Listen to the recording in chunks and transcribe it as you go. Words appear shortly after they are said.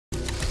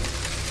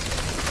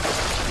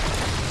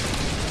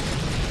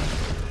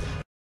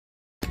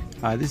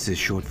This is a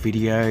short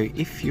video.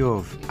 If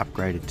you've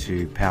upgraded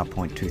to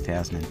PowerPoint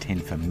 2010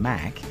 for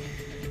Mac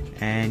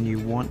and you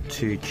want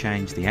to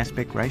change the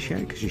aspect ratio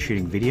because you're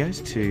shooting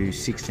videos to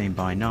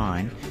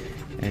 16:9,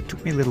 it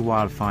took me a little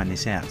while to find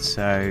this out.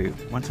 So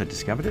once I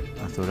discovered it,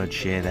 I thought I'd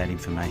share that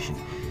information.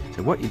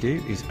 So what you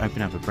do is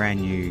open up a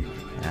brand new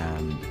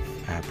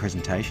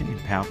presentation in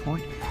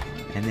PowerPoint,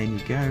 and then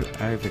you go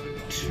over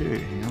to,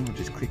 hang on, we'll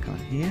just click on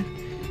here,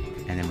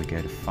 and then we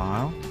go to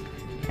File,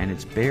 and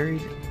it's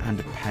buried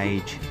under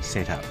Page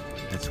Setup.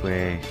 That's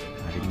where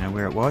I didn't know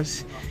where it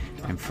was,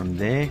 and from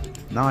there,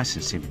 nice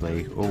and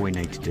simply, all we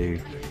need to do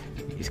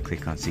is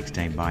click on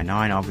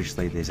 16:9.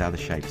 Obviously there's other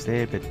shapes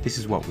there, but this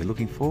is what we're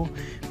looking for,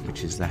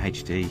 which is the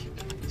HD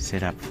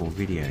setup for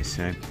video.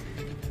 So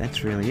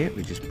that's really it.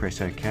 We just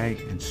press OK,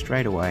 and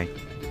straight away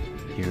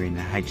you're in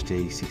the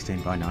HD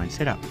 16:9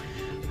 setup.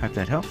 Hope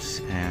that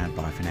helps.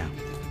 Bye for now.